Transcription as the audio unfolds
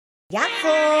やっほ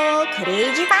ー、ク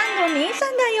レイジーファンの姉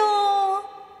さんだよ。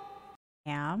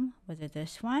 Was it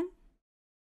this one?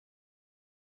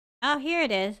 Oh, here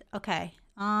it is. Okay.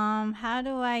 How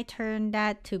do I turn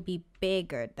that to be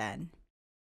bigger then?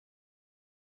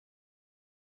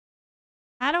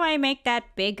 How do I make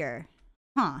that bigger?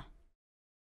 Huh.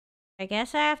 I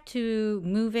guess I have to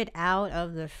move it out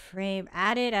of the frame,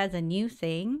 add it as a new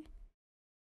thing.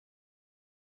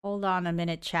 Hold on a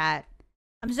minute, chat.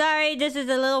 I'm sorry, this is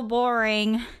a little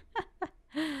boring.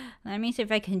 Let me see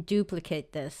if I can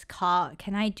duplicate this.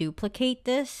 Can I duplicate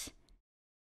this?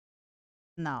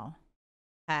 No.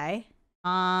 Okay.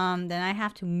 Then I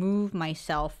have to move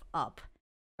myself up.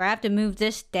 Or I have to move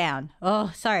this down.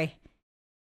 Oh, sorry.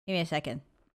 Give me a second.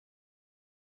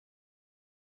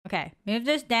 Okay, move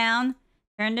this down.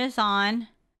 Turn this on.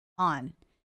 On.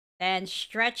 Then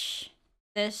stretch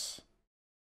this.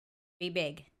 Be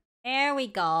big. There we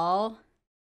go.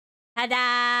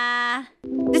 Ta-da!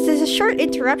 This is a short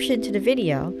interruption to the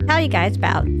video. Tell you guys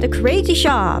about the Crazy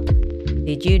Shop.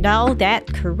 Did you know that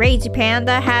Crazy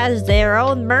Panda has their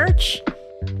own merch?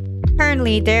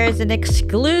 Currently, there's an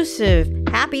exclusive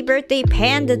Happy Birthday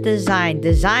Panda design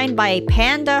designed by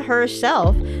Panda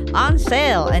herself on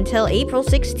sale until April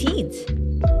 16th.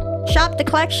 Shop the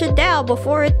collection now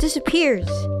before it disappears.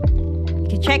 You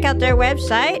can check out their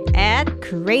website at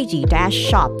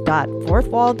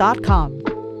crazy-shop.fourthwall.com.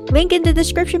 Link in the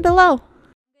description below. I'm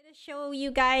gonna show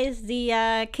you guys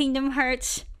the Kingdom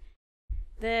Hearts.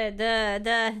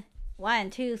 The 1,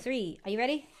 2, 3. Are you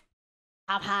ready?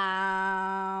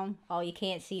 Pom. Oh, you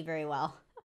can't see very well.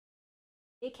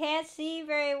 You can't see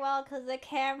very well because the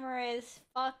camera is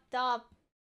fucked up.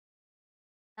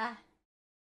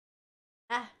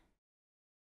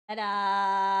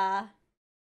 Ta-da!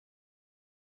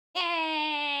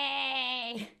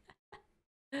 Yay!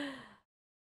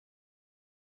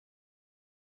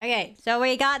 Okay, so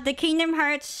we got the Kingdom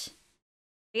Hearts.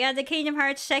 We got the Kingdom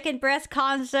Hearts Second Breath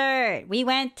concert. I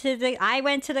went to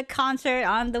the concert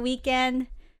on the weekend.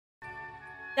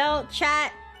 So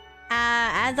chat,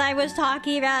 as I was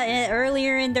talking about it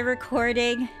earlier in the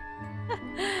recording,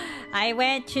 I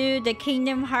went to the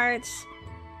Kingdom Hearts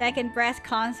Second Breath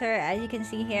concert, as you can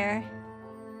see here.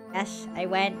 Yes, I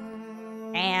went.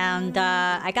 And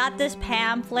I got this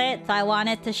pamphlet, so I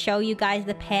wanted to show you guys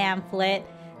the pamphlet.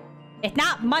 It's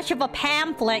not much of a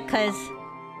pamphlet, because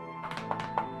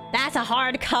that's a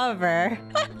hardcover.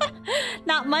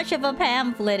 Not much of a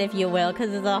pamphlet, if you will,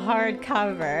 because it's a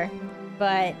hardcover.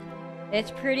 But it's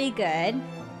pretty good.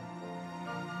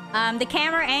 The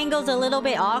camera angle's a little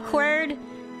bit awkward,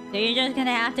 so you're just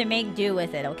gonna have to make do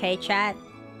with it, okay, chat?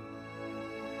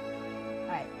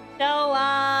 Alright, so,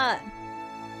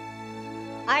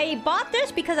 I bought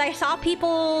this because I saw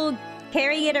people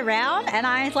carrying it around, and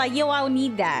I was like, yo, I'll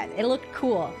need that. It looked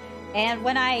cool. And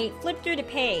when I flipped through the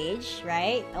page,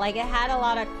 right, like, it had a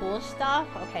lot of cool stuff.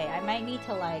 Okay, I might need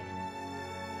to, like,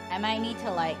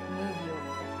 move you.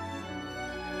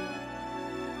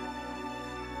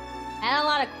 It had a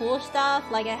lot of cool stuff.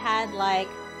 Like, it had,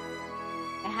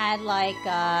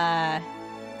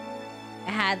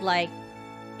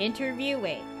 interview.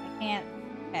 Wait, I can't.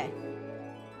 Okay.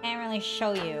 Can't really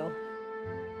show you.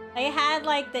 They had,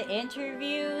 like, the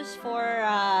interviews for,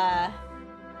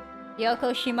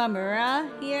 Yoko Shimomura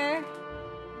here.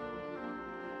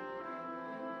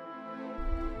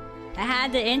 I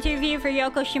had the interview for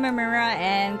Yoko Shimomura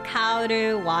and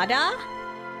Kaoru Wada,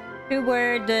 who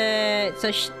were the...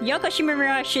 So, Yoko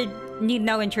Shimomura should need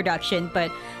no introduction,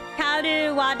 but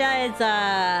Kaoru Wada is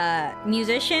a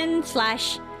musician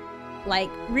slash, like,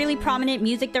 really prominent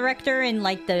music director in,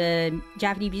 like, the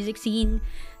Japanese music scene.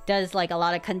 Does, like, a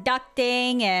lot of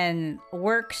conducting and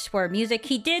works for music.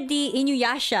 He did the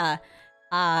Inuyasha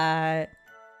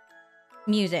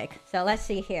music. So let's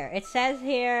see here. It says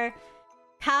here,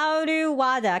 Kaoru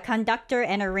Wada, conductor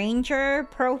and arranger,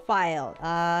 profile.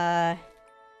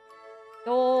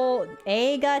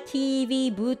 Eiga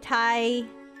TV 舞台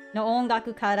の音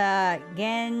楽から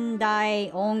現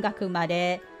代音楽ま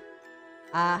で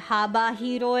幅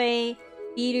広いフ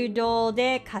ィールド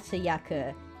で活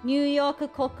躍。ニューヨーク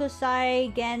国際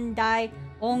現代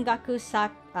音楽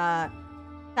作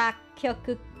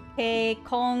曲系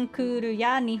コンクール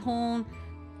や日本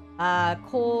日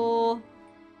々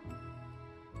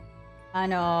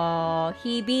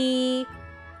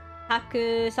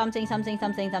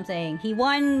something. He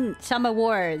won some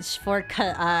awards for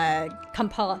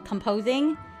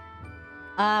composing.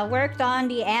 Worked on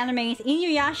the animes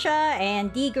Inuyasha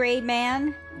and D-Grade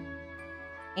Man.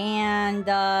 And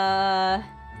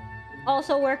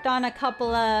also worked on a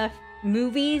couple of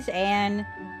movies and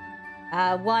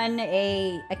won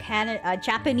a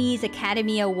Japanese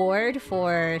Academy Award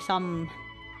for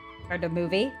the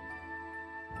movie.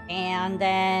 And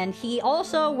then he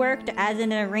also worked as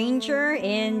an arranger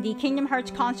in the Kingdom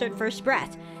Hearts concert First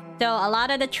Breath. So a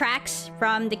lot of the tracks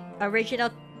from the original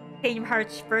Kingdom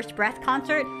Hearts First Breath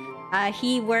concert,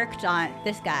 he worked on.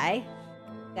 This guy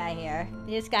here.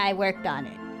 This guy worked on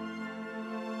it.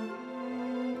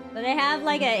 So they have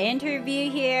like an interview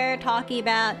here talking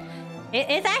about...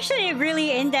 It's actually a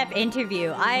really in-depth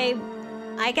interview. I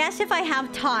guess if I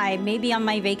have time, maybe on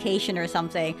my vacation or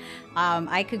something,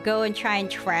 I could go and try and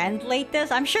translate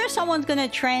this. I'm sure someone's gonna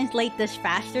translate this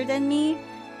faster than me,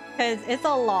 because it's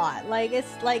a lot. Like,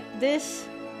 it's like this,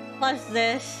 plus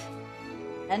this,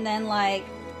 and then like,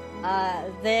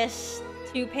 this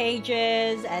 2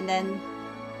 pages, and then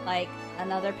like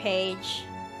another page.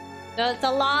 So it's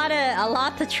a lot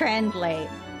to translate.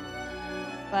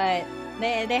 But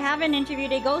they have an interview.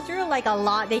 They go through like a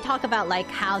lot. They talk about like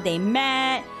how they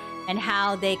met and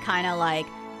how they kind of like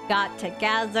got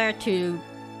together to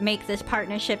make this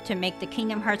partnership to make the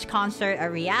Kingdom Hearts concert a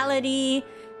reality,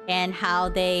 and how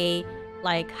they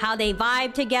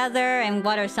vibe together, and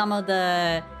what are some of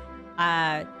the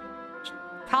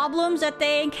problems that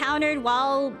they encountered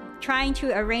while trying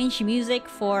to arrange music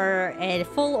for a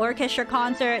full orchestra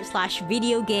concert /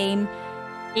 video game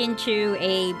into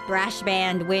a brass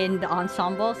band wind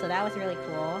ensemble. So that was really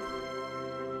cool.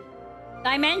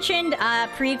 I mentioned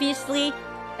previously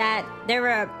that there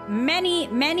were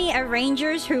many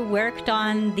arrangers who worked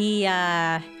on this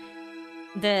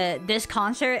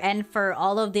concert and for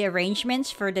all of the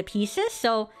arrangements for the pieces.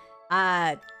 So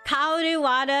Kaoru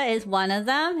Wada is one of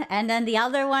them, and then the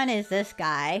other one is this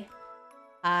guy,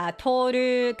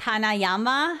 Toru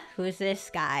Kanayama, who's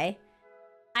this guy.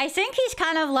 I think he's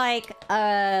kind of like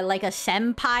a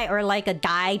senpai, or like a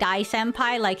dai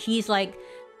senpai. Like he's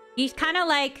kind of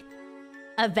like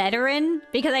a veteran,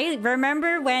 because I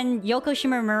remember when Yoko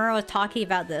Shimomura was talking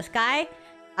about this guy,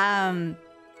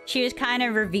 she was kind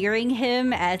of revering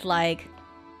him as like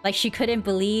she couldn't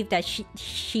believe that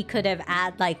she could have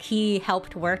he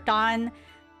helped work on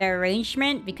the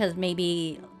arrangement, because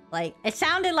maybe like it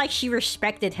sounded like she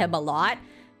respected him a lot,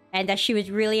 and that she was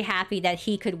really happy that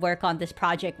he could work on this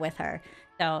project with her.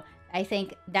 So I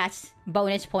think that's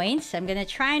bonus points. I'm gonna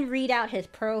try and read out his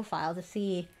profile to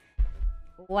see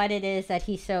what it is that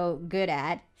he's so good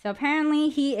at. So apparently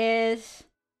he is...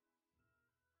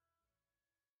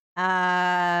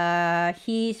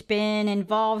 he's been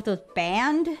involved with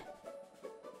band.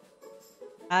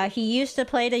 He used to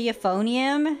play the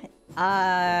euphonium.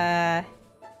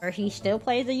 Or he still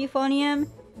plays the euphonium.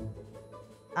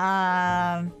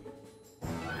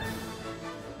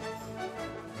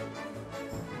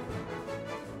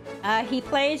 He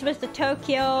plays with the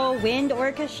Tokyo Wind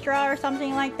Orchestra or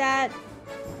something like that.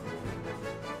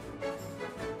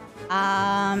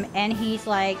 And he's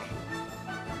like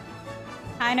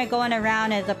kind of going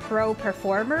around as a pro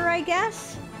performer, I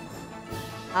guess.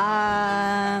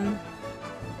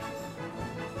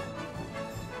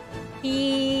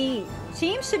 He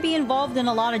seems to be involved in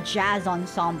a lot of jazz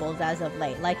ensembles as of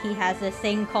late. Like he has this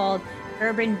thing called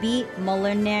Urban Beat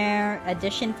Molinaire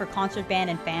Edition for concert band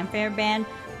and fanfare band,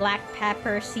 Black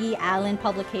Pepper C. Allen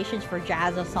Publications for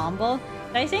jazz ensemble.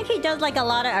 But I think he does like a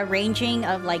lot of arranging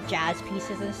of like jazz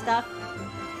pieces and stuff,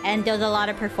 and does a lot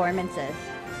of performances.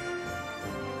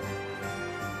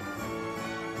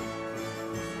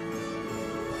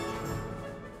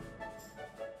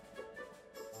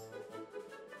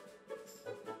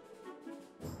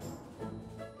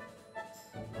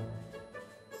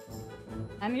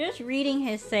 I'm just reading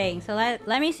his thing, so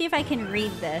let me see if I can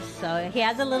read this. So he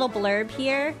has a little blurb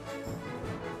here.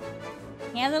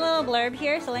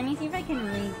 So let me see if I can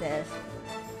read this.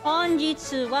 本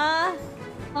日は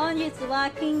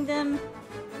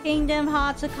Kingdom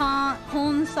Hearts コ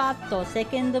ンサートセ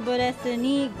カンドブレス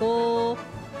にご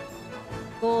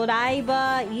来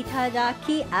場いただ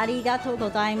きありがとうご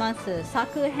ざいます。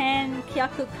作編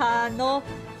脚家の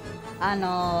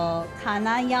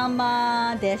金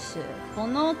山です。こ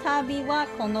の度は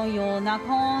このような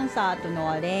コンサート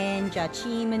のアレンジャーチ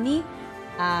ームに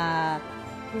加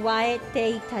えて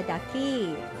いただ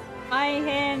き大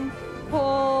変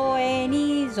光栄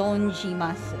に存じ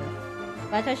ます。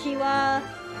私は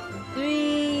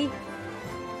吹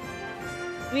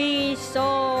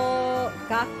奏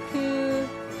楽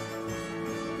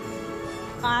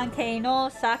関係の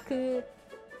作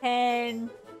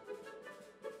編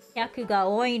役が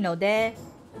多いので、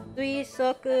吹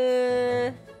奏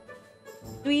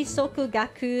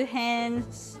楽編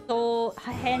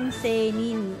成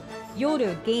によ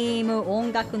るゲーム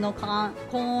音楽のコ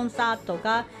ンサート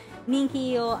が人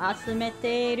気を集め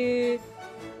ている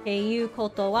っていうこ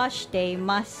とはしてい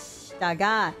ました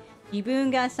が、自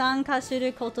分が参加す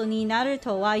ることになる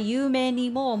とは夢に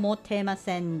も思ってま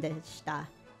せんでした。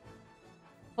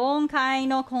今回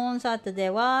のコンサートで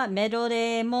はメド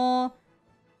レーも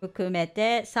含め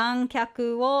て3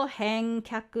曲を返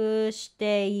却し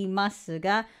ています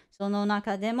が、その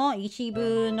中でも一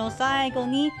部の最後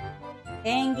に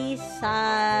演技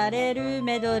される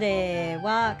メドレー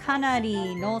はかな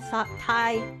りの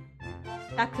大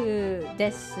作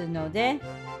ですので、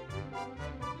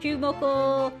注目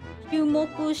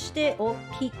してお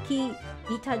聞きい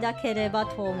ただければ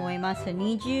と思います。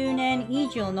20年以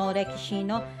上の歴史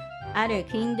のある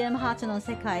キングダムハーツの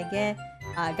世界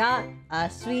が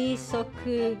推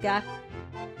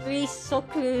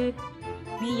測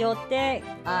によって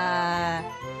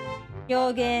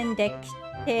表現でき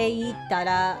ていた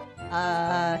ら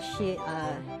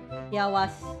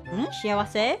幸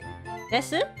せで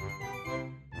す。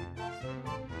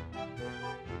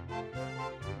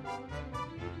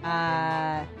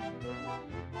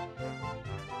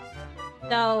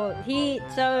So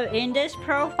in this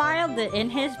profile, in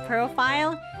his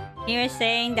profile, he was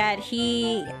saying that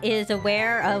he is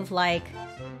aware of like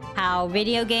how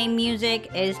video game music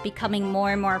is becoming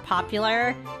more and more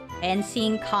popular, and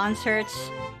seeing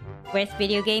concerts with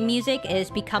video game music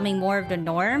is becoming more of the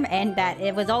norm, and that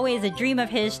it was always a dream of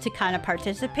his to kind of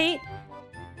participate.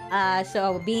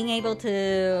 So being able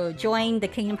to join the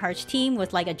Kingdom Hearts team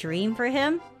was like a dream for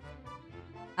him.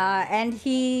 And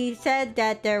he said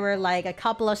that there were like a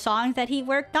couple of songs that he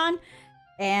worked on,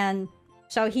 and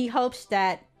so he hopes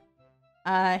that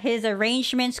his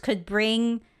arrangements could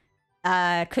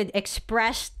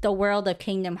express the world of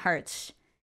Kingdom Hearts,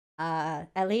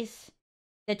 at least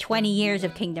the 20 years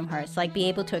of Kingdom Hearts, like be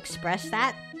able to express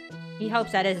that. He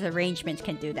hopes that his arrangements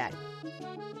can do that.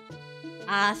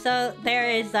 So there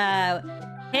is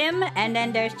him, and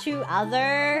then there's two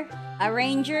other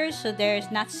arrangers. So there's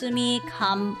Natsumi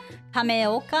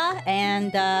Kameoka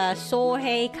and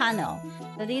Sohei Kano.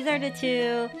 So these are the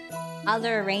two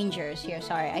other arrangers here.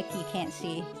 Sorry, you can't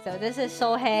see. So this is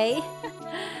Sohei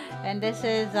and this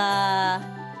is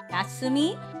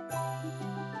Natsumi.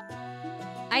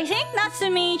 I think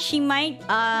Natsumi,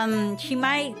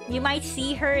 you might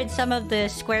see her in some of the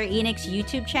Square Enix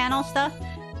YouTube channel stuff,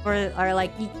 or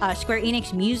like Square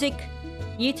Enix music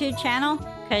YouTube channel,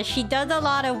 because she does a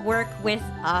lot of work with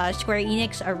Square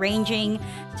Enix arranging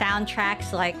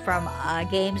soundtracks like from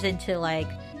games into like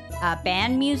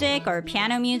band music or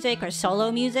piano music or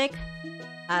solo music.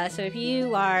 So if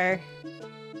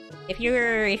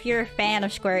you're a fan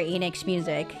of Square Enix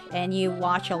music and you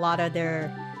watch a lot of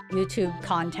their YouTube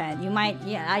content, you might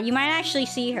actually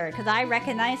see her, because I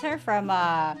recognize her from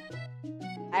one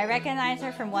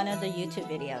of the YouTube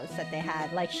videos that they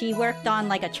had. Like she worked on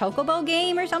like a Chocobo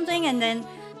game or something, and then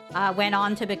went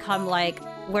on to become like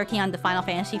working on the Final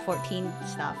Fantasy 14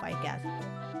 stuff, I guess.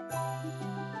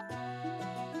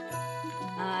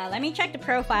 Let me check the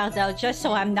profiles though, just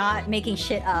so I'm not making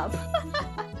shit up.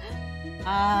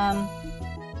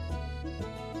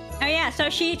 Oh yeah, so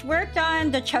she worked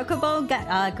on the Chocobo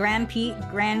Grand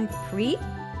Prix,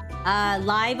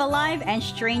 Live Alive, and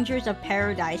Strangers of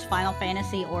Paradise Final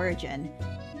Fantasy Origin.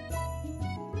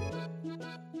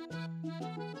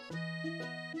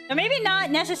 So maybe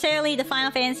not necessarily the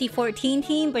Final Fantasy 14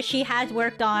 team, but she has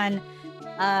worked on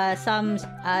some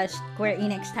Square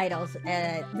Enix titles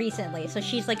recently. So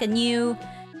she's like a new,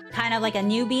 kind of like a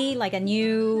newbie, like a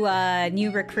new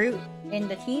recruit in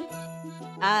the team.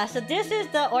 So this is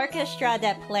the orchestra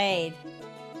that played.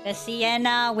 The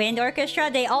Sienna Wind Orchestra.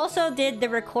 They also did the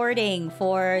recording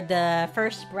for the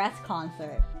First Breath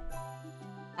concert,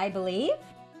 I believe.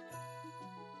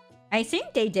 I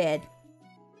think they did.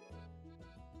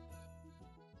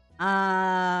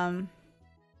 But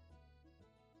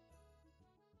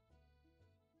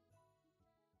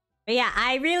yeah,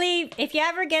 if you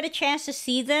ever get a chance to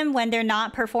see them when they're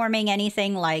not performing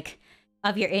anything like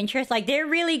of your interest, like they're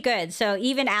really good. So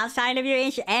even outside of your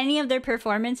interest, any of their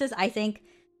performances, I think,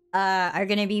 are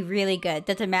gonna be really good.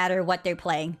 Doesn't matter what they're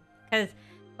playing. Because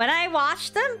when I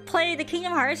watched them play the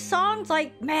Kingdom Hearts songs,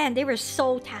 like, man, they were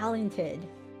so talented.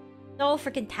 So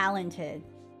freaking talented.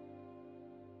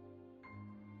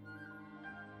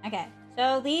 Okay,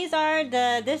 so these are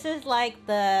this is like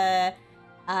the,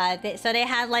 so they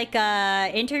had like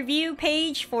a interview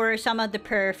page for some of the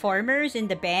performers in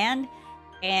the band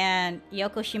and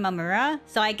Yoko Shimomura.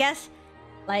 So I guess,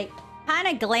 like, kind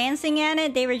of glancing at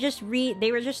it, they were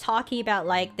just talking about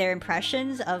like their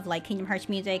impressions of like Kingdom Hearts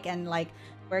music and like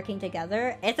working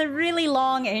together. It's a really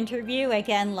long interview.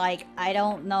 Again, like, I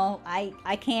don't know.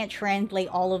 I can't translate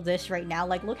all of this right now.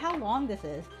 Like, look how long this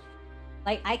is.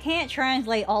 Like, I can't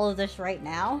translate all of this right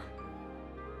now.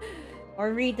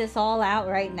 Or read this all out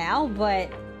right now,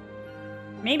 but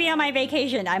maybe on my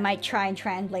vacation, I might try and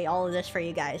translate all of this for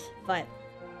you guys. But,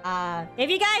 if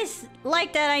you guys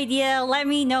like that idea, let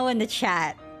me know in the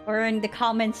chat. Or in the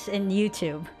comments in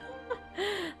YouTube.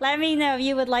 Let me know if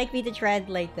you would like me to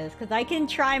translate this, because I can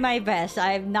try my best.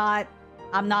 I'm not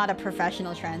a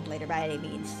professional translator by any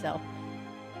means, so.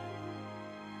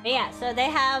 But yeah, so they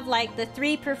have like the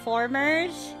 3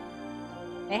 performers.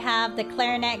 They have the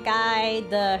clarinet guy,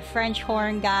 the French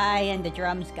horn guy, and the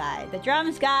drums guy. The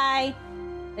drums guy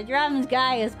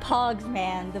is Pogs,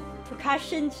 man. The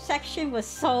percussion section was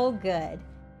so good.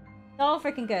 So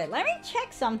freaking good. Let me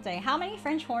check something. How many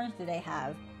French horns do they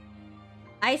have?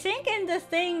 I think in the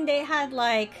thing they had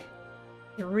like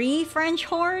 3 French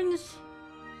horns.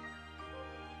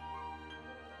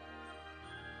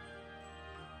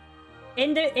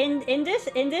 In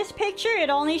this picture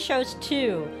it only shows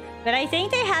 2. But I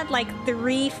think they had like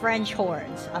 3 French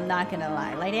horns. I'm not gonna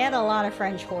lie. Like, they had a lot of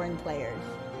French horn players.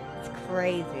 It's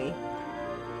crazy.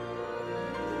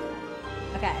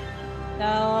 Okay.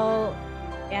 So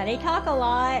yeah, they talk a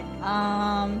lot.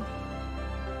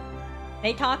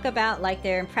 They talk about like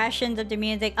their impressions of the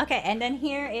music. Okay, and then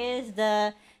here's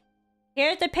the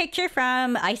picture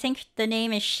from, I think the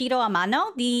name is Shiro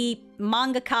Amano, the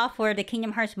mangaka for the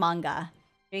Kingdom Hearts manga.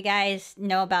 Do you guys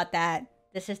know about that?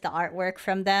 This is the artwork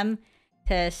from them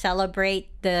to celebrate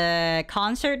the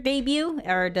concert debut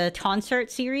or the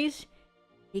concert series.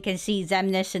 You can see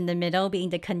Xemnas in the middle being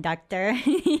the conductor.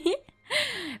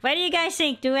 What do you guys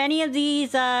think? Do any of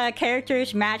these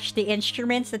characters match the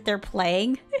instruments that they're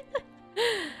playing?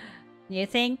 You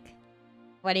think?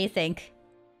 What do you think?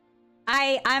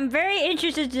 I'm very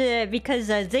interested because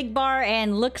Zigbar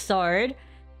and Luxord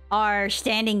are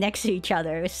standing next to each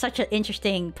other. It's such an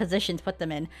interesting position to put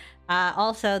them in.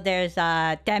 Also, there's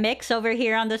Demix over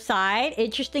here on the side.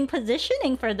 Interesting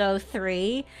positioning for those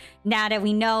 3. Now that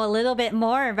we know a little bit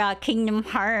more about Kingdom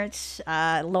Hearts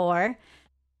lore.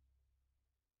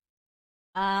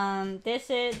 This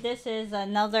is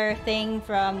another thing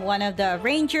from one of the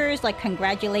Rangers, like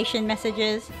congratulation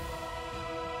messages.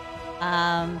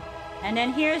 And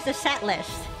then here's the set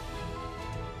list.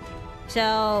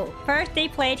 So first they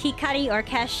played Hikari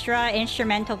Orchestra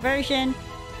instrumental version.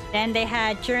 Then they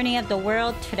had Journey of the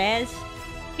World Tres,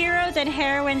 Heroes and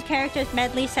Heroines Characters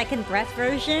Medley Second Breath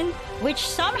version, which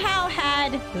somehow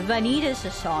had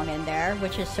Vanitas' song in there,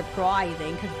 which is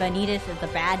surprising because Vanitas is the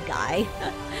bad guy.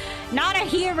 Not a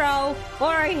hero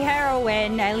or a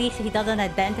heroine. At least he doesn't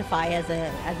identify as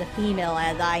a female,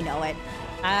 as I know it.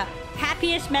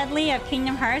 Happiest medley of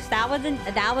Kingdom Hearts. That was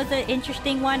an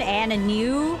interesting one, and a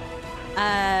new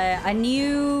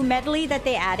medley that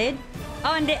they added.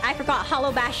 Oh, and I forgot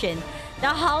Hollow Bastion. The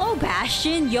Hollow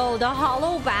Bastion, yo, the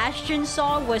Hollow Bastion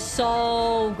song was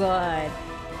so good.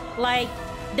 Like,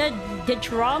 the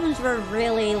drums were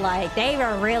really like, they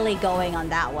were really going on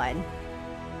that one.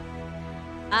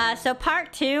 So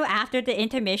part 2, after the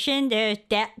intermission, there's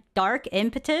Dark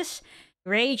Impetus,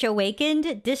 Rage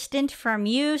Awakened, Distant from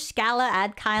You, Scala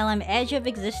Ad Kylum, Edge of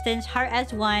Existence, Heart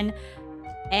as One,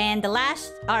 and the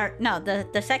last, or no,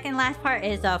 the second last part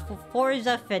is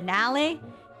Forza Finale,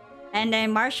 and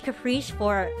then March Caprice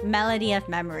for Melody of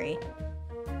Memory,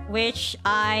 which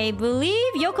I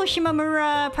believe Yoko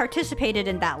Shimomura participated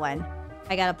in that one.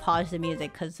 I gotta pause the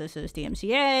music because this is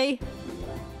DMCA.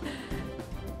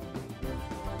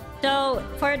 So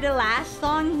for the last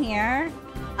song here,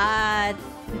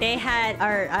 they had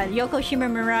Yoko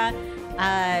Shimomura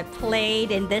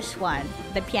played in this one,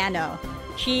 the piano.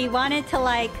 She wanted to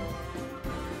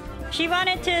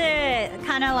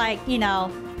kind of like, you know,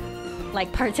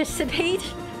 like participate,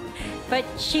 but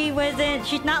she's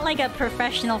not like a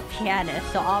professional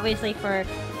pianist. So obviously for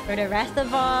the rest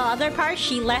of other parts,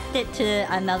 she left it to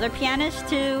another pianist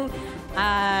to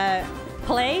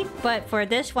play. But for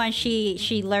this one,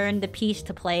 she learned the piece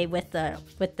to play with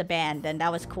the band, and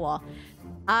that was cool.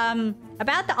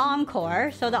 About the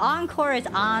encore, so the encore is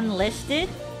unlisted,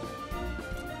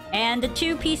 and the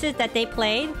 2 pieces that they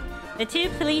played, the 2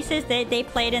 pieces that they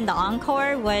played in the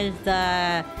encore was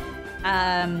the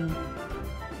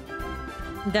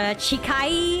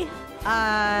Chikai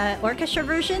orchestra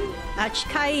version.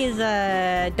 Chikai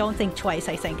is Don't Think Twice,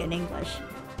 I think, in English.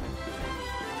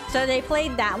 So they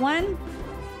played that one.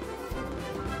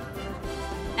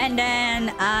 And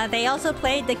then they also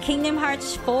played the Kingdom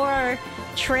Hearts 4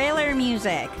 trailer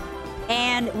music.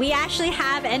 And we actually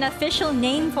have an official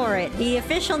name for it. The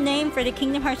official name for the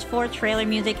Kingdom Hearts 4 trailer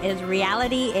music is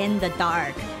Reality in the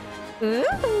Dark.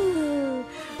 Ooh.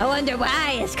 I wonder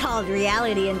why it's called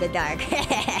Reality in the Dark.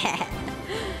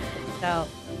 So,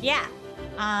 yeah.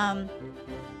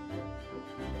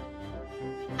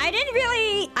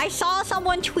 I saw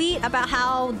someone tweet about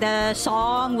how the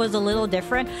song was a little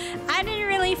different. I didn't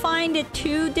really find it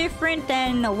too different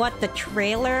than what the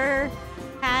trailer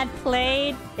had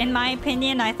played. In my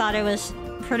opinion, I thought it was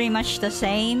pretty much the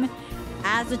same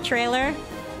as the trailer.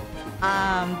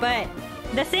 But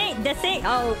the thing,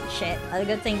 oh shit, a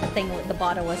good thing the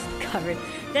bottle was covered.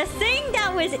 The thing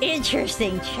that was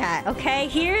interesting, chat, okay?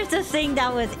 Here's the thing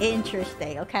that was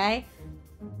interesting, okay?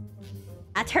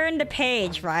 I turned the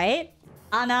page, right?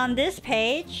 And on this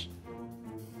page...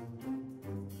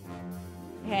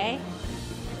 Okay?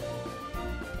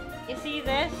 You see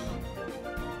this?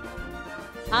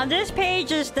 On this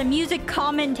page is the music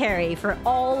commentary for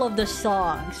all of the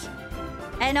songs.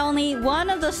 And only one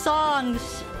of the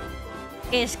songs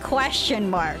is question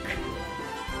mark.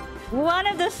 One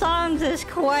of the songs is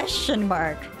question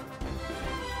mark.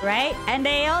 Right? And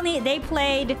they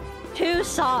played 2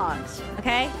 songs,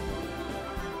 okay?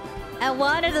 And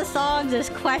one of the songs is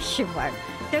question mark.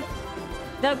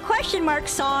 The question mark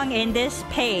song in this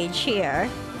page here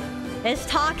is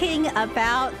talking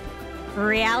about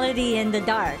reality in the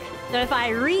dark. So if I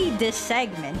read this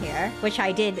segment here, which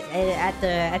I did at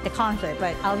the concert,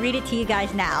 but I'll read it to you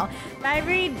guys now. If I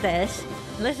read this,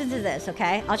 listen to this,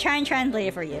 okay? I'll try and translate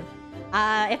it for you.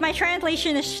 If my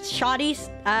translation is shoddy,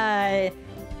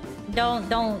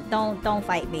 don't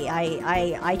fight me.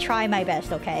 I try my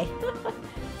best, okay?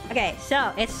 Okay,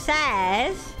 so it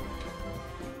says,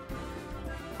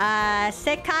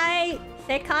 Sekai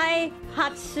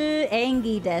Hatsu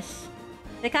Engi desu.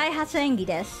 Sekai Hatsu Engi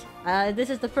desu. This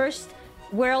is the first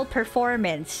world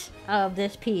performance of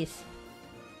this piece.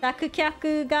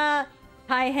 Sakukyaku ga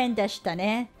taihen deshita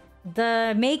ne.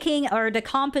 The making or the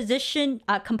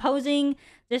composing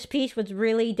this piece was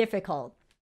really difficult.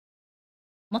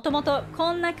 もともと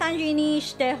こんな感じに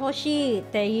してほしいっ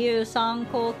ていう参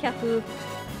考客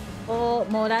を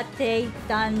もらってい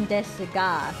たんです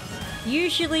が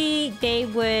usually they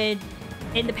would,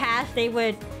 in the past, they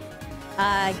would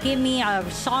give me a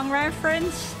song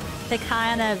reference to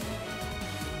kind of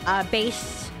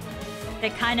base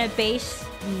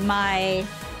my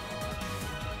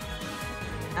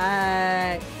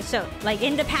so like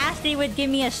in the past they would give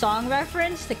me a song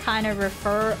reference to kind of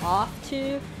refer off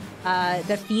to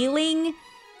the feeling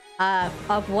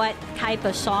of what type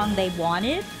of song they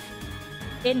wanted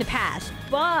in the past,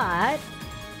 but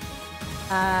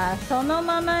その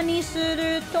ままにす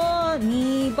ると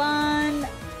2番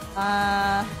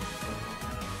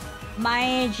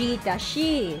前字だ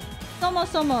し、そも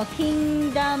そもキ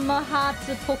ンダムハー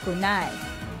ツっぽくない。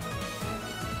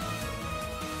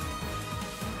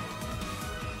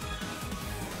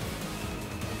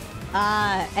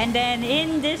And then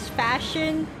in this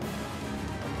fashion,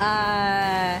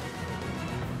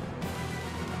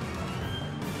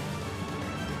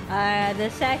 the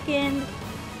second,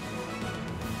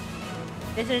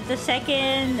 this is the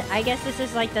second, I guess this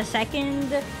is like the second,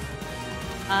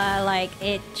 like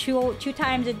it two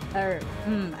times it, or,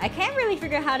 I can't really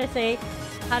figure out how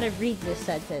to read this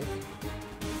sentence.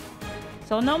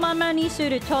 そのままにす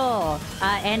ると,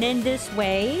 and in this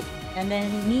way, and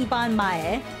then 2番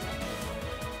前,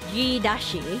 G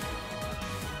dashi.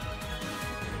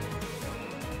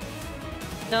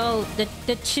 So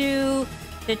the two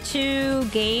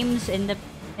games in the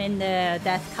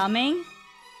that's coming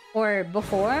or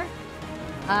before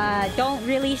don't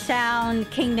really sound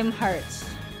Kingdom Hearts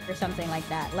or something like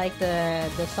that. Like the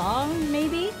song,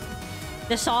 maybe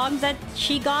the songs that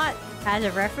she got as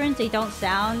a reference, they don't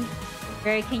sound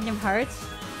very Kingdom Hearts.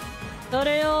 そ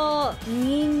れを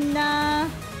みんな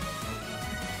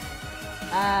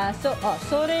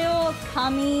それを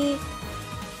紙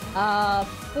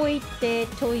ぽいて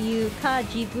というか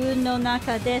自分の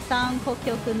中で参考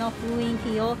曲の雰囲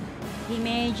気をイ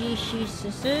メージし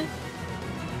つつ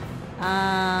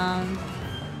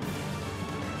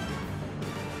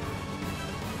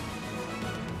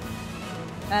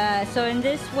so in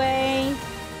this way,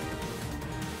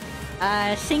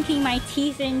 sinking my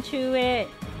teeth into it,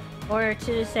 or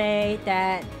to say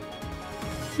that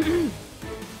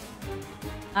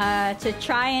to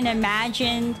try and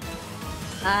imagine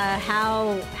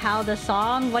how the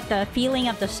song, what the feeling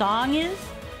of the song is,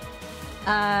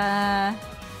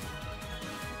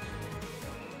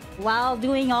 while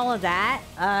doing all of that,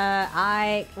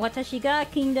 私が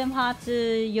Kingdom Hearts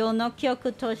 4の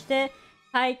曲として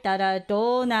書いたら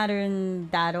どうなるん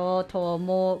だろうと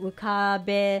も浮か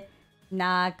べ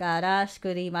ながら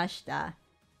作りました。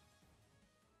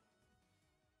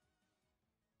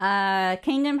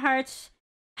Kingdom Hearts,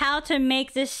 how to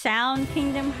make this sound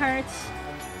Kingdom Hearts.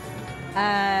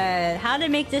 How to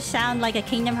make this sound like a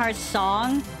Kingdom Hearts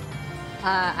song.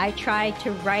 I tried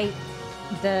to write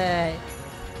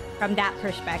from that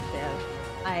perspective,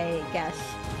 I guess.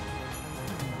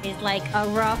 It's like a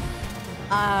rough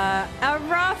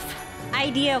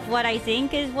idea of what I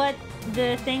think is what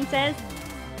the thing says.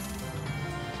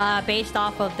 Based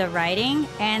off of the writing.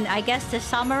 And I guess to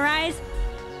summarize,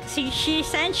 she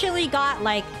essentially got,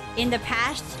 like, in the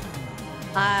past,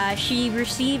 she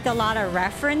received a lot of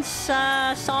reference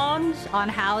songs on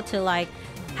how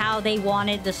they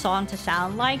wanted the song to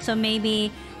sound like. So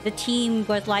maybe the team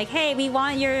was like, hey, we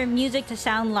want your music to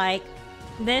sound like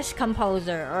this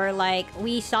composer, or like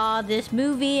we saw this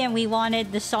movie and we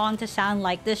wanted the song to sound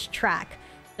like this track.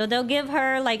 So they'll give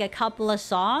her like a couple of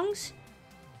songs.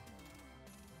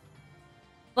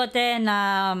 But then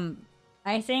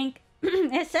I think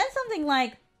it says something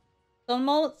like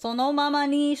そのまま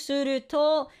にする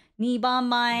と2番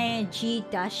前G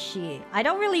だし. I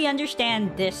don't really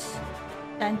understand this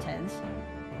sentence.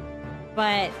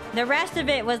 But the rest of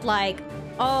it was like,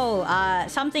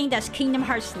 something that's Kingdom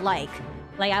Hearts like.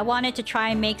 Like, I wanted to try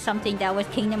and make something that was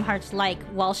Kingdom Hearts like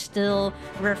while still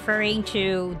referring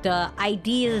to the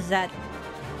ideas that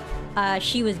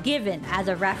she was given as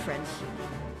a reference.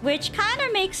 Which kind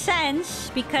of makes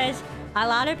sense because a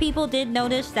lot of people did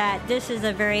notice that this is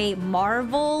a very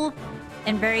Marvel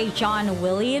and very John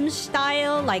Williams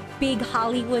style, like big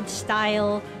Hollywood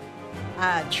style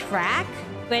track.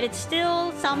 But it's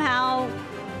still somehow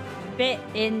fit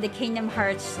in the Kingdom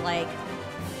Hearts, like,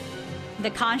 the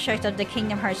construct of the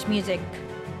Kingdom Hearts music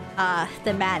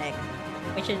thematic,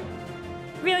 which is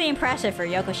really impressive for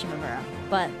Yoko Shimomura.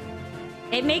 But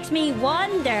it makes me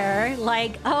wonder,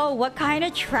 like, oh, what kind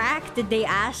of track did they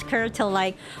ask her to,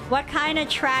 like, what kind of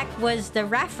track was the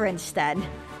reference then?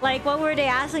 Like, what were they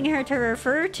asking her to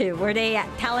refer to? Were they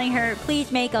telling her,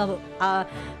 please make a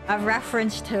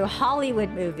reference to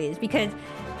Hollywood movies? Because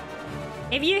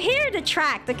if you hear the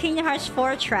track, the Kingdom Hearts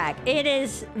 4 track, it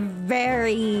is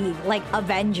very, like,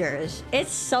 Avengers.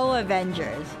 It's so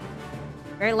Avengers.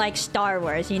 Or, like, Star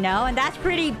Wars, you know? And that's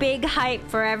pretty big hype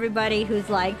for everybody who's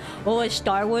like, oh, is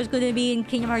Star Wars gonna be in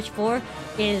Kingdom Hearts 4?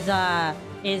 Is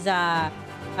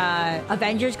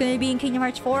Avengers gonna be in Kingdom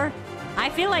Hearts 4? I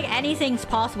feel like anything's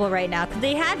possible right now, because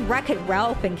they had Wreck-It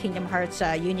Ralph in Kingdom Hearts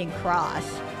Union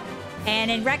Cross.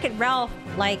 And in Wreck-It Ralph,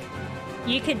 like,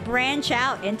 you could branch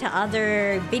out into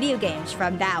other video games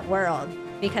from that world,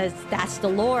 because that's the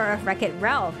lore of Wreck-It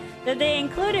Ralph. So they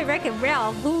included Wreck-It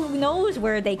Ralph. Who knows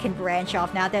where they can branch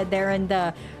off now that they're in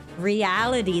the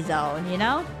reality zone, you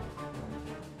know?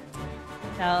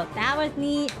 So that was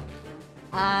neat.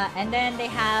 And then they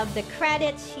have the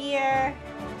credits here.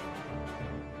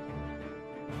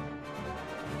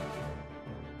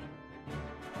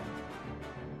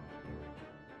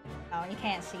 Oh, you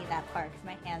can't see that part because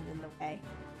my hand's in the way.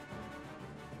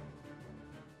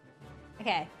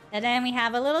 Okay, and then we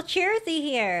have a little cheersy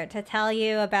here to tell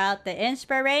you about the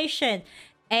inspiration.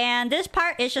 And this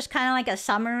part is just kind of like a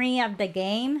summary of the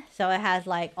game. So it has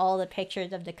like all the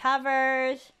pictures of the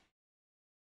covers.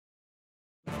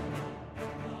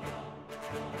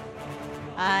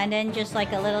 And then just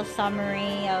like a little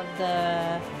summary of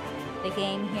the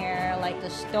game here, like the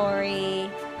story.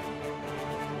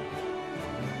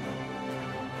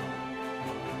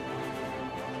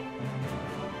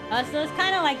 So it's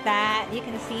kind of like that. You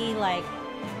can see like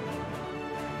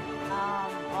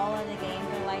all of the games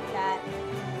are like that.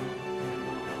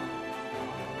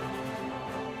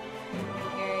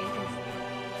 Here you can see.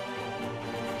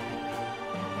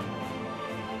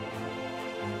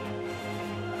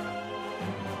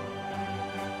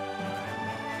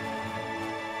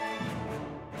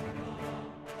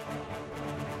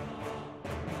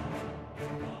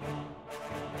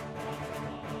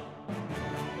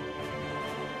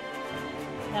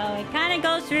 So it kind of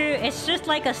goes through, it's just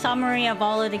like a summary of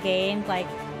all of the games. Like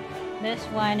this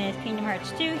one is Kingdom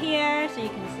Hearts 2 here, so you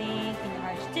can see Kingdom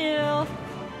Hearts 2.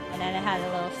 And then it has a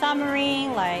little summary,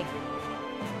 like,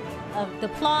 of the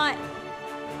plot.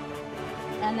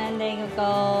 And then they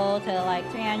go to like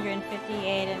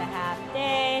 358.5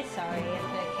 days. Sorry if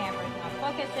the camera's not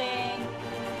focusing.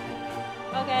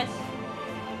 Focus.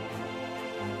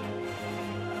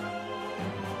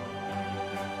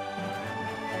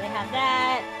 Have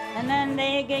that, and then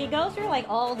they go through like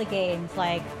all the games,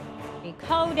 like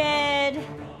Recoded,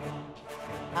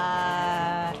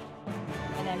 and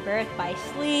then Birth by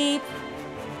Sleep,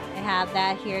 have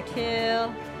that here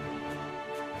too.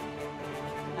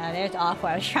 There's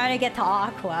Aqua. I was trying to get to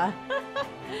Aqua.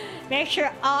 Make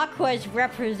sure Aqua is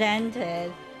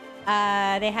represented.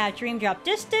 They have Dream Drop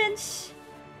Distance.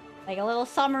 Like a little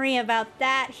summary about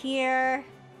that here.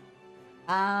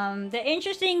 The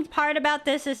interesting part about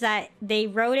this is that they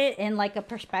wrote it in like a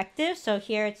perspective. So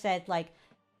here it said like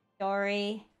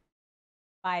story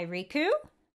by Riku.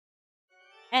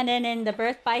 And then in the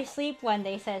Birth by Sleep one,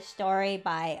 they said story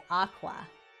by Aqua.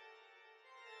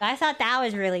 I thought that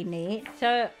was really neat.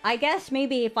 So I guess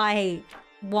maybe if I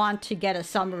want to get a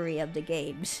summary of the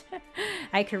games,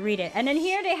 I could read it. And then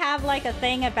here they have like a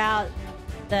thing about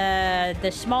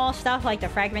the small stuff like the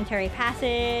Fragmentary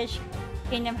Passage,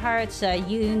 Kingdom Hearts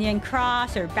Union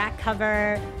Cross or back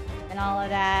cover, and all of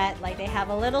that. Like they have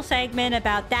a little segment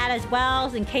about that as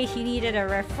well, in case you needed a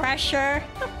refresher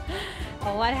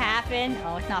of what happened.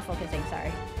 Oh, it's not focusing,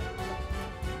 sorry.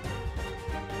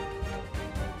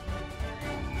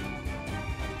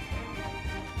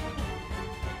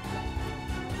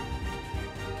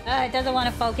 It doesn't want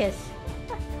to focus.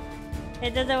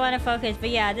 It doesn't want to focus. But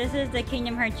yeah, this is the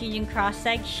Kingdom Hearts Union Cross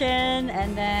section.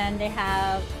 And then they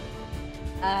have...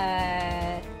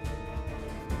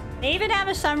 they even have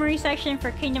a summary section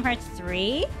for Kingdom Hearts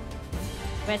 3.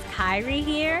 With Kairi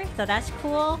here. So that's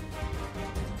cool.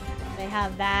 They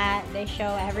have that. They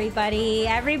show everybody.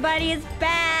 Everybody is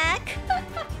back!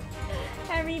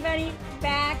 Everybody's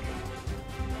back.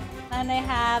 And they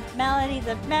have Melodies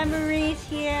of Memories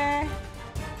here.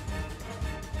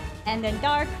 And then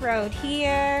Dark Road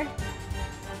here.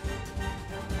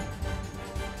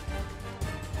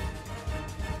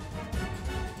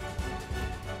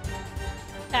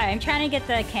 Sorry, I'm trying to get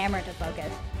the camera to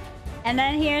focus. And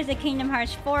then here's the Kingdom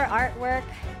Hearts 4 artwork.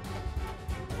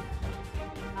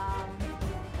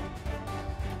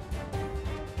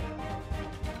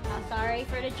 Oh, sorry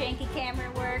for the janky camera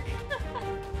work.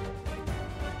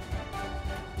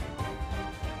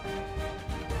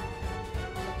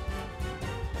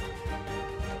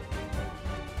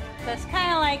 So it's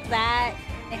kind of like that.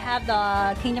 They have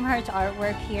the Kingdom Hearts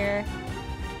artwork here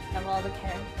of all the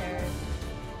characters.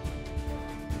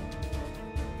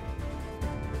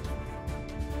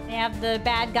 They have the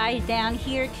bad guys down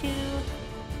here too.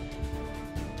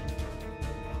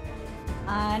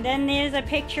 And then there's a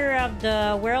picture of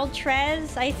the World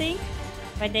Trez, I think,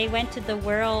 where they went to the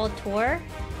World Tour.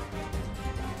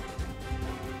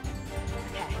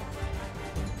 Okay.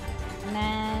 And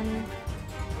then...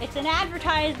 it's an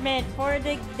advertisement for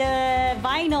the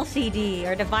vinyl CD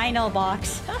or the vinyl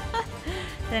box.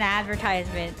 It's an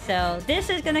advertisement. So this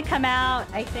is gonna come out,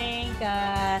 I think,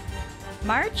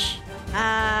 March?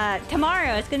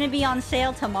 Tomorrow. It's gonna be on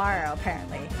sale tomorrow,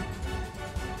 apparently.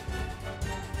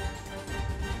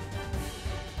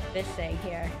 This thing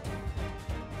here.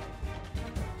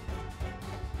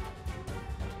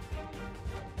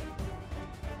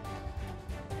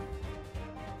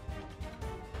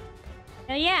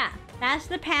 So yeah, that's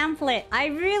the pamphlet. I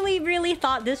really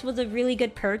thought this was a really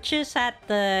good purchase at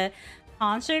the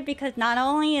concert because not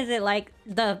only is it like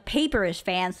the paper is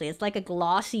fancy, it's like a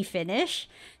glossy finish,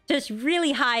 just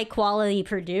really high quality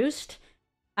produced,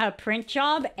 a print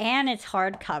job, and it's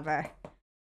hardcover.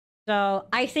 So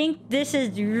I think this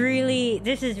is really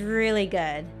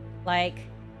good. Like,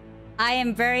 I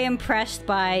am very impressed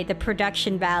by the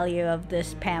production value of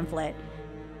this pamphlet.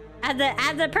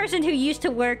 As a person who used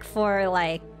to work for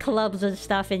like clubs and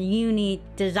stuff in uni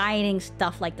designing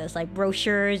stuff like this, like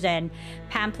brochures and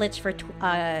pamphlets for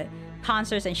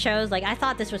concerts and shows, like I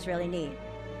thought this was really neat.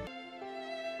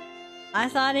 I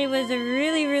thought it was a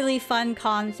really fun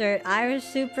concert. I was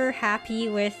super happy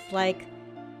with like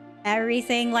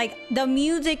everything. Like the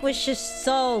music was just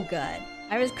so good.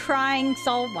 I was crying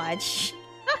so much.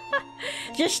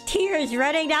 Just tears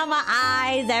running down my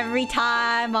eyes every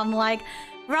time. I'm like,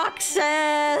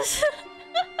 Roxas!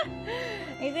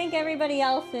 I think everybody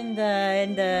else in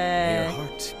the... May your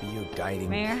heart be your guiding key.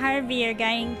 May your heart be your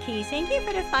guiding key. Thank you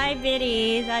for the 5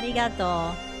 biddies.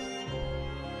 Arigato.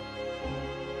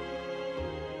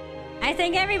 I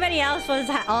think everybody else was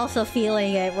also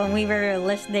feeling it when we were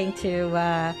listening to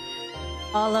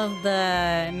all of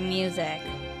the music.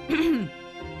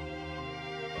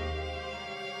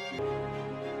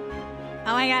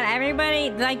 Oh my god,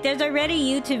 everybody, like, there's already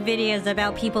YouTube videos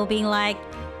about people being like,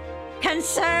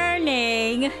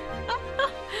 concerning!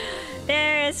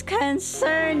 There is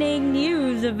concerning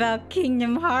news about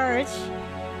Kingdom Hearts.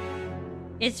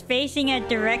 It's facing a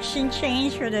direction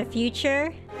change for the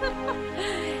future.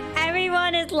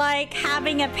 Everyone is like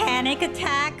having a panic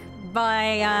attack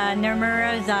by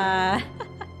Nomura's I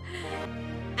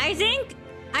think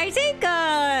I think,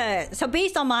 so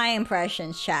based on my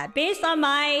impressions, chat, based on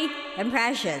my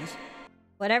impressions,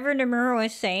 whatever Nomura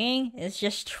was saying is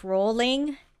just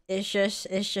trolling. It's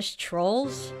just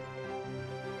trolls.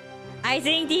 I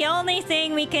think the only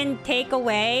thing we can take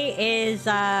away is,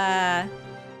 the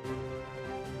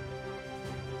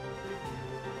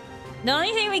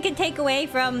only thing we can take away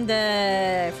from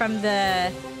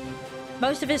the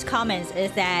most of his comments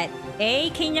is that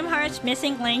Kingdom Hearts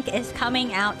Missing Link is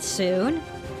coming out soon.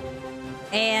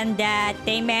 And that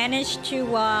they managed to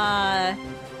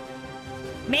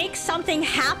make something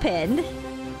happen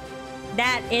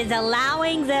that is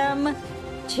allowing them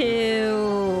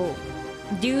to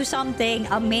do something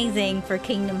amazing for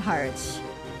Kingdom Hearts.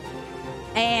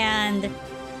 And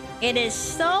it is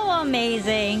so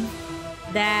amazing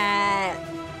that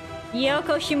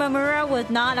Yoko Shimomura was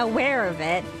not aware of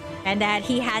it and that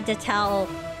he had to tell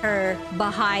her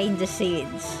behind the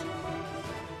scenes.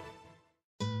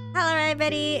 Hello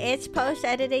everybody, it's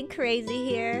post-editing crazy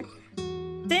here.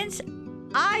 Since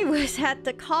I was at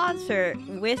the concert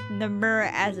with Nomura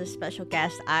as a special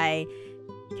guest, I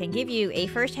can give you a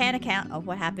first-hand account of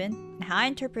what happened and how I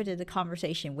interpreted the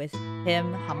conversation with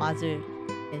him, Hamazu,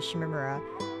 and Shimomura,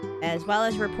 as well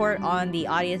as report on the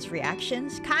audience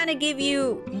reactions. Kind of give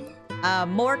you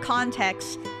more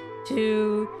context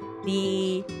to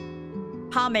the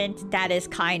comment that is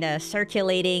kind of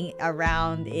circulating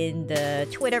around in the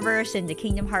Twitterverse and the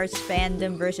Kingdom Hearts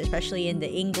fandomverse, especially in the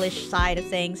English side of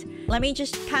things. Let me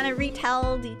just kind of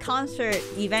retell the concert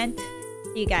event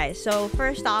to you guys. So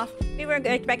first off, we were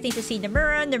expecting to see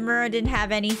Nomura. Nomura didn't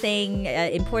have anything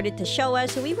important to show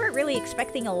us, so we weren't really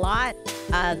expecting a lot.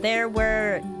 There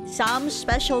were some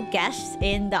special guests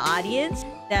in the audience.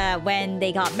 When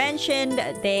they got mentioned,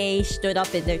 they stood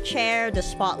up in their chair. The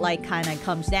spotlight kind of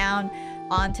comes down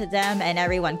onto them and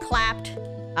everyone clapped,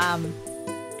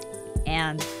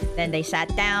 and then they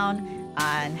sat down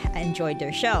and enjoyed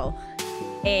their show.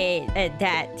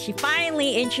 That she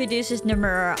finally introduces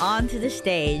Nomura onto the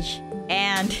stage,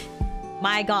 and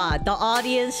my god, the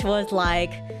audience was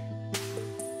like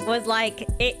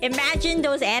imagine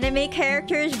those anime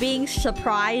characters being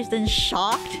surprised and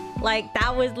shocked. Like,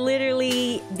 that was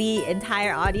literally the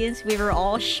entire audience. We were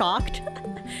all shocked.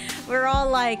 We were all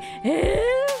like,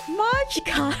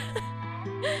 Machika.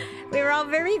 We were all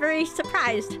very, very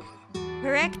surprised.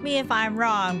 Correct me if I'm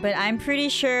wrong, but I'm pretty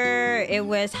sure it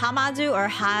was Hamazu or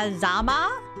Hazama.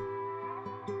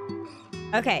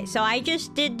 Okay, so I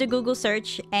just did the Google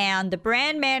search, and the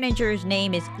brand manager's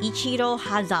name is Ichiro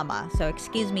Hazama. So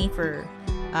excuse me for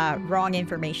wrong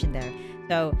information there.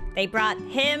 So they brought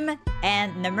him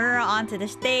and Nomura onto the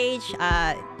stage,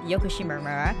 Yoko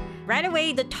Shimomura. Right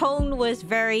away, the tone was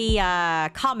very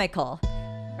comical.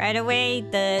 Right away,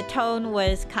 the tone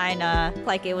was kind of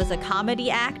like it was a comedy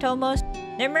act almost.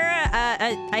 Nomura,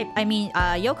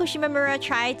 Yoko Shimomura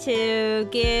tried to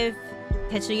give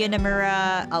Tetsuya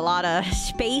Nomura a lot of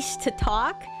space to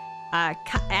talk,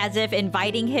 as if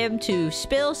inviting him to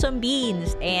spill some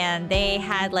beans. And they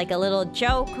had like a little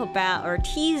joke about, or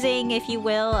teasing, if you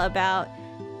will, about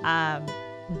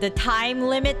the time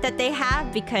limit that they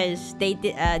have, because they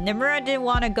Nomura didn't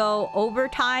want to go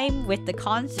overtime with the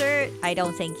concert. I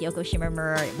don't think Yoko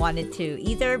Shimomura wanted to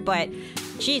either, but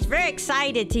she's very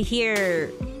excited to hear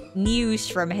news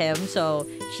from him, so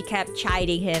she kept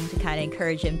chiding him to kind of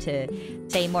encourage him to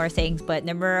say more things. But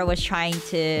Nomura was trying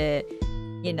to,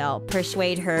 you know,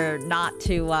 persuade her not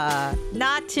to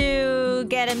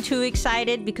get him too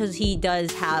excited, because he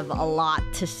does have a lot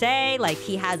to say. Like,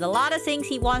 he has a lot of things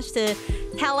he wants to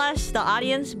tell us, the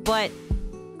audience, but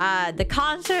the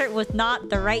concert was not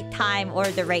the right time or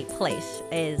the right place,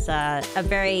 is a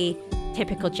very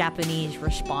typical Japanese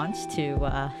response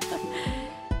to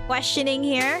questioning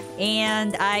here.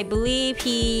 And I believe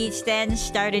he then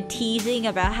started teasing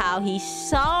about how he's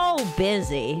so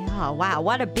busy. Oh wow,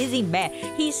 what a busy man.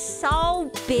 He's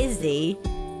so busy,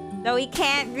 so he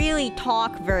can't really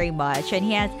talk very much, and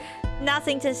he has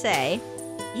nothing to say.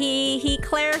 He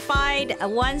clarified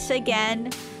once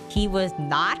again he was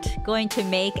not going to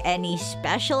make any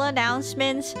special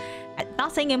announcements.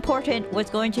 Nothing important was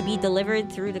going to be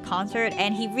delivered through the concert,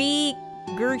 and he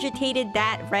regurgitated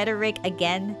that rhetoric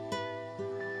again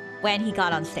when he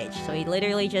got on stage. So he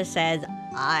literally just says,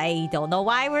 I don't know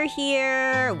why we're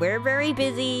here, we're very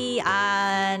busy,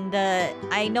 and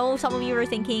I know some of you are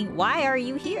thinking, why are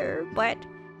you here? But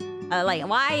like,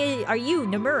 why are you,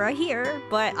 Nomura, here?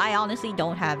 But I honestly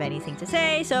don't have anything to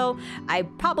say, so I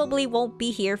probably won't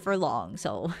be here for long.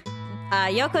 So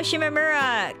Yoko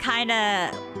Shimomura kind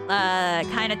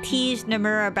of teased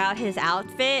Nomura about his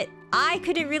outfit. I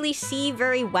couldn't really see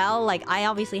very well. Like, I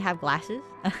obviously have glasses.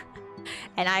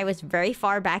 And I was very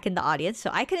far back in the audience, so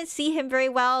I couldn't see him very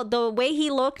well. The way he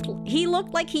looked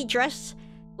like he dressed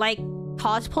like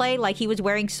cosplay, like he was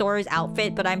wearing Sora's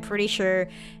outfit, but I'm pretty sure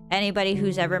anybody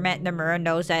who's ever met Nomura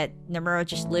knows that Nomura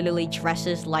just literally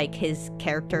dresses like his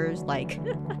characters, like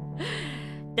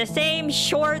the same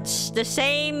shorts, the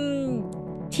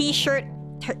same t-shirt,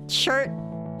 shirt,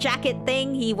 jacket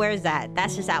thing, he wears that.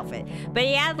 That's his outfit. But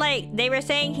he had like, they were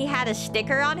saying he had a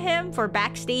sticker on him for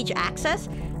backstage access,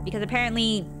 because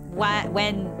apparently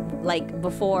when like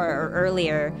before or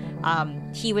earlier,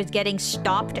 he was getting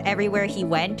stopped everywhere he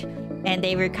went, and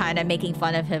they were kind of making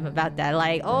fun of him about that,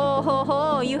 like, oh ho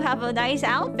ho, you have a nice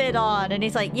outfit on. And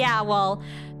he's like, yeah, well,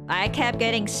 I kept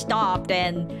getting stopped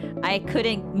and I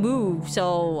couldn't move,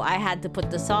 so I had to put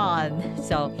this on.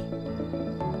 So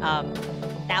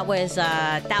that was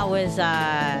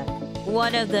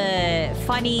one of the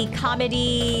funny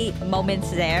comedy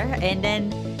moments there. And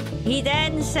then he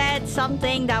then said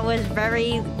something that was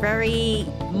very, very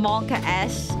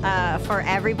manga-esque for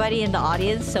everybody in the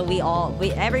audience. So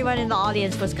everyone in the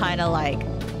audience was kind of like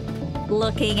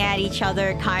looking at each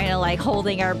other, kind of like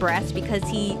holding our breaths, because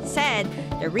he said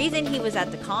the reason he was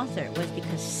at the concert was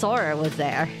because Sora was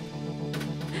there.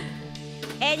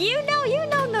 And you know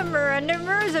Nomura.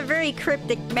 Nomura's a very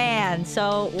cryptic man.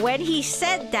 So when he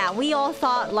said that, we all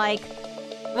thought like,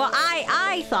 well,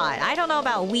 I thought, I don't know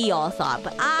about we all thought,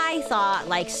 but I thought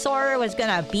like Sora was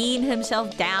gonna beam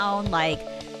himself down, like,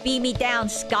 beam me down,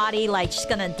 Scotty, like just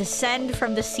gonna descend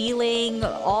from the ceiling,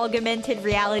 augmented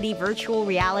reality, virtual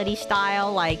reality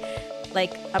style, like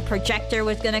a projector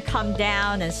was gonna come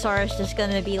down and Sora's just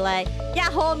gonna be like,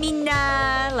 Yahoo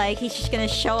minna! Like he's just gonna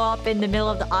show up in the middle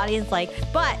of the audience, like,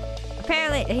 but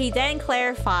apparently he then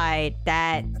clarified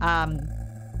that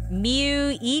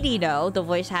Miyu Irino, the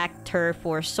voice actor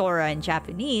for Sora in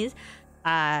Japanese,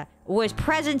 was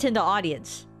present in the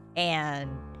audience. And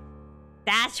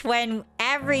that's when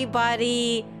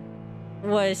everybody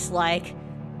was like,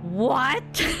 what?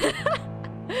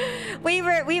 We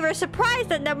were surprised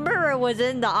that Nomura was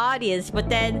in the audience, but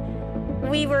then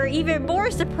we were even more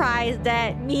surprised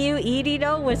that Miyu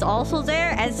Irino was also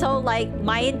there. And so like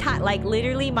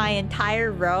literally my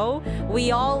entire row,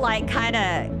 we all like kind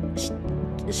of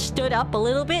stood up a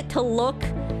little bit to look,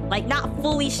 like not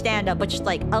fully stand up, but just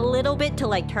like a little bit to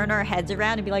like turn our heads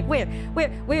around and be like,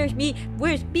 where's Miyu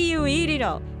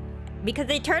Irino? Because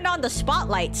they turned on the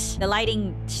spotlights, the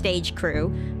lighting stage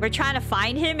crew. We're trying to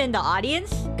find him in the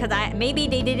audience, because maybe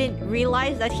they didn't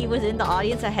realize that he was in the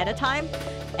audience ahead of time,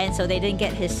 and so they didn't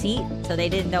get his seat, so they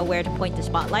didn't know where to point the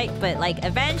spotlight. But like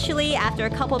eventually, after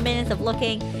a couple minutes of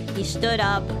looking, he stood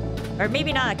up, or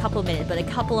maybe not a couple minutes, but a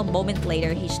couple of moments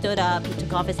later, he stood up, he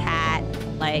took off his hat,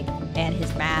 like, and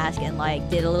his mask, and like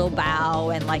did a little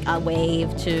bow and like a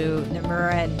wave to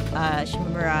Nomura and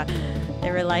Shimomura. They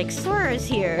were like, Sora's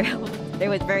here. It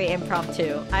was very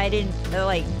impromptu. I didn't,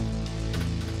 like...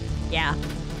 Yeah.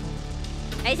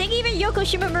 I think even Yoko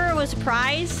Shimomura was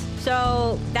surprised.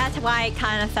 So that's why I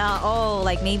kind of felt, oh,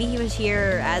 like maybe he was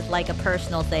here as like a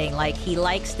personal thing. Like he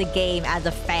likes the game as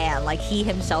a fan. Like he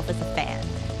himself is a fan.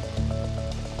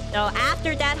 So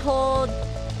after that whole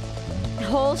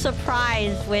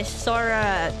surprise with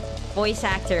Sora voice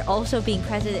actor also being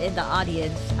present in the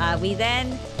audience, we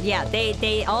then, yeah,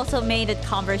 they also made a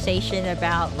conversation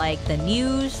about like the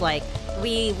news. Like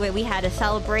we had a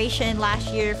celebration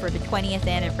last year for the 20th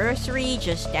anniversary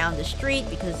just down the street,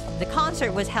 because the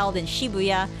concert was held in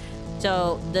Shibuya,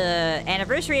 so the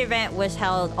anniversary event was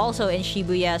held also in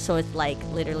Shibuya, so it's like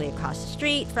literally across the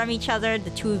street from each other, the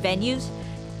two venues.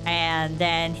 And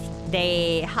then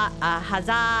they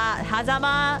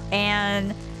Hazama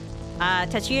and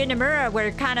Tetsuya Nomura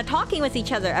were kind of talking with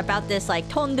each other about this, like,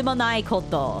 tondemonai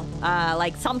koto.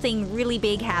 Like, something really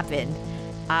big happened.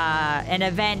 An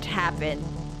event happened.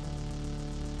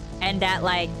 And that,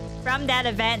 like, from that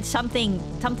event, something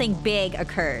big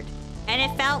occurred. And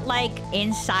it felt like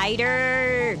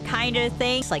insider kind of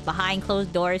things, like behind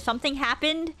closed doors. Something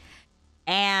happened,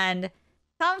 and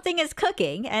something is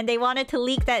cooking. And they wanted to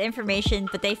leak that information,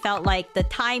 but they felt like the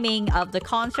timing of the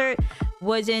concert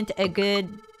wasn't a good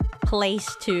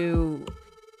place to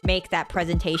make that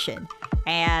presentation.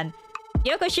 And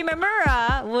Yoko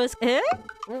Shimomura was...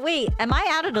 Wait, am I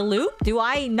out of the loop? Do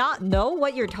I not know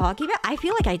what you're talking about? I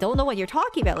feel like I don't know what you're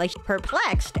talking about. Like,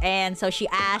 perplexed. And so she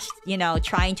asked, you know,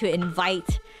 trying to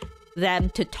invite them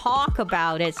to talk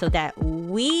about it so that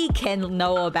we can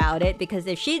know about it. Because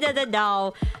if she doesn't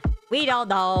know, we don't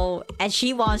know. And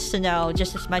she wants to know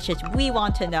just as much as we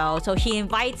want to know. So she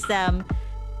invites them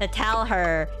to tell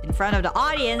her in front of the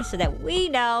audience so that we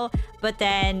know. But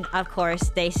then, of course,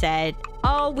 they said,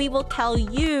 oh, we will tell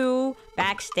you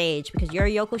backstage because you're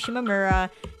Yoko Shimomura.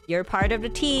 You're part of the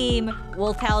team.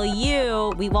 We'll tell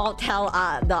you. We won't tell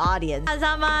the audience.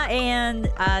 Hazama and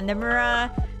Nomura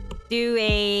do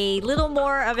a little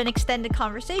more of an extended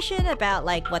conversation about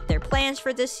like what their plans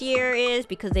for this year is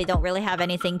because they don't really have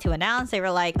anything to announce. They were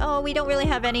like, oh, we don't really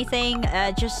have anything.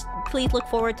 Just please look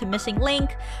forward to Missing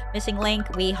Link. Missing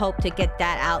Link, we hope to get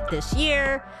that out this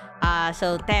year.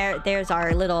 So there's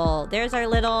our little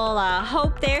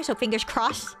hope there. So fingers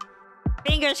crossed.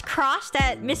 Fingers crossed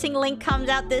that Missing Link comes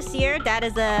out this year. That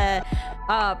is a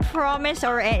promise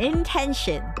or an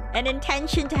intention. An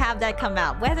intention to have that come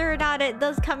out. Whether or not it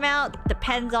does come out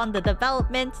depends on the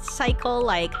development cycle.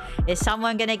 Like, is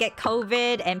someone gonna get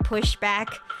COVID and push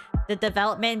back the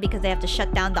development because they have to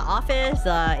shut down the office?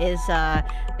 Is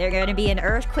there gonna be an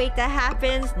earthquake that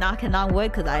happens? Knocking on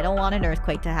wood, because I don't want an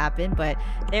earthquake to happen. But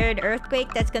there's an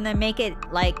earthquake that's gonna make it,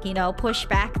 like, you know, push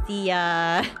back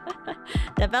the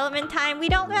development time. We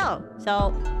don't know.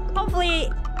 So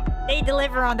hopefully they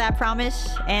deliver on that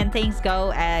promise and things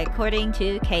go according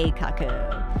to Keikaku.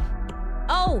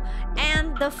 Oh,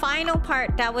 and the final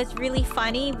part that was really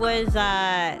funny was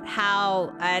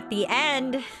how at the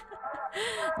end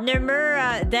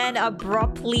Nomura then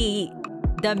abruptly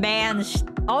demands,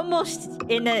 almost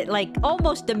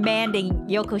demanding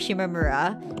Yoko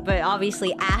Shimomura, but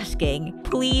obviously asking,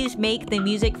 please make the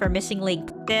music for Missing Link.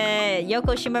 The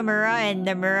Yoko Shimomura and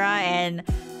Nomura and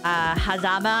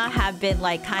Hazama have been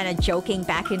like kind of joking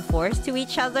back and forth to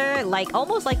each other, like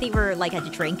almost like they were like at a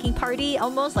drinking party,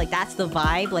 almost like that's the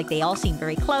vibe. Like they all seem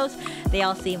very close, they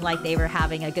all seem like they were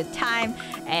having a good time,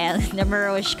 and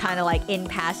Nomura was kind of like in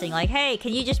passing like, hey,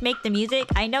 can you just make the music?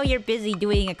 I know you're busy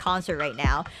doing a concert right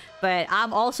now, but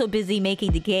I'm also busy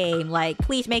making the game, like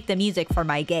please make the music for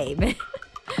my game.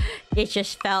 It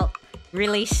just felt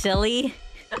really silly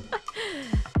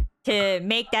to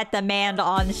make that demand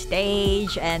on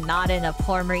stage and not in a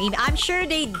former email. I'm sure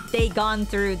they gone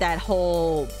through that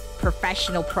whole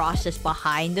professional process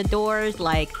behind the doors.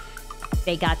 Like,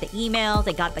 they got the emails,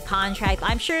 they got the contract.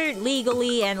 I'm sure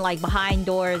legally and like behind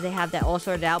doors they have that all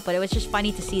sorted out. But it was just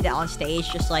funny to see that on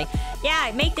stage, just like,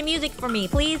 yeah, make the music for me,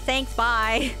 please, thanks,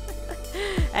 bye.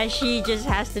 And she just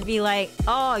has to be like,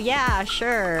 oh yeah,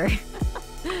 sure.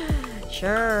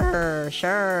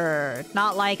 Sure.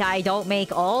 Not like I don't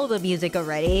make all the music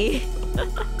already.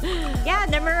 Yeah,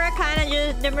 Nomura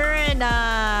and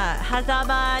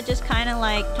Hazama just kind of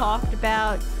like talked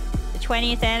about the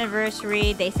 20th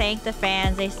anniversary. They thanked the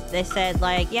fans. They said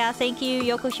like, yeah, thank you,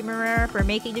 Yoko Shimomura, for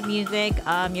making the music.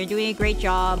 You're doing a great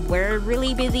job. We're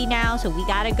really busy now, so we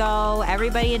gotta go.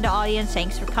 Everybody in the audience,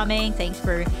 thanks for coming. Thanks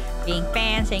for being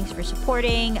fans. Thanks for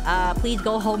supporting. Please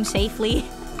go home safely.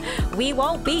 We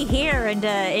won't be here in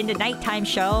the nighttime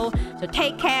show, so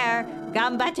take care.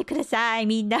 Ganbatte kudasai,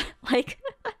 minna. Like,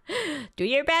 do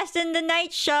your best in the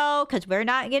night show, because we're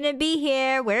not gonna be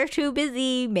here. We're too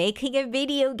busy making a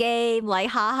video game. Like,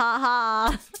 ha ha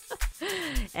ha.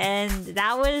 And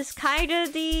that was kind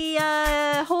of the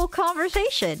whole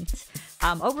conversation.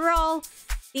 Overall,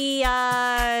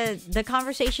 the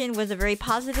conversation was a very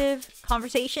positive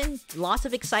conversation. Lots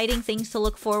of exciting things to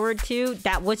look forward to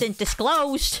that wasn't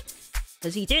disclosed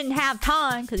because he didn't have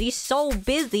time because he's so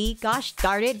busy, gosh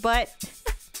darn it. But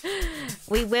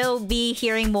we will be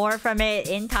hearing more from it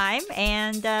in time,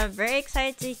 and very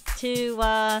excited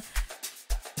to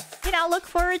you know, look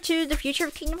forward to the future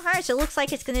of Kingdom Hearts. It looks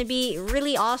like it's gonna be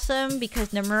really awesome because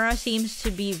Nomura seems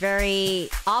to be very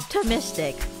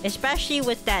optimistic, especially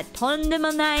with that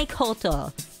tondemonai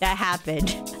koto that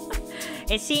happened.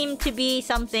 It seemed to be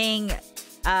something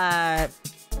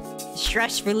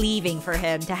stress relieving for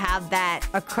him to have that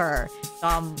occur. So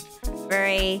I'm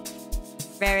very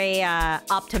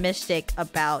optimistic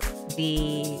about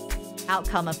the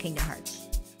outcome of Kingdom Hearts.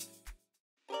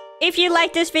 If you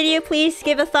like this video, please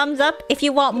give a thumbs up. If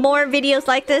you want more videos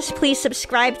like this, please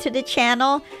subscribe to the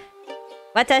channel.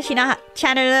 Watashi no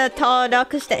channel登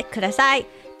録してください.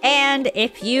 And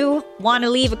if you want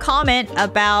to leave a comment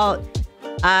about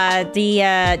the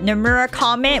Nomura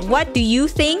comment, what do you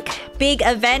think big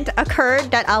event occurred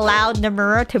that allowed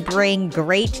Nomura to bring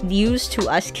great news to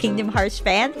us Kingdom Hearts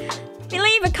fans?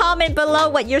 Leave a comment below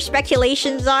what your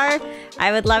speculations are.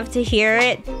 I would love to hear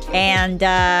it. And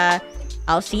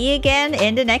I'll see you again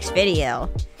in the next video.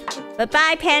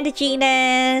 Bye-bye, Panda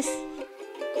Genus!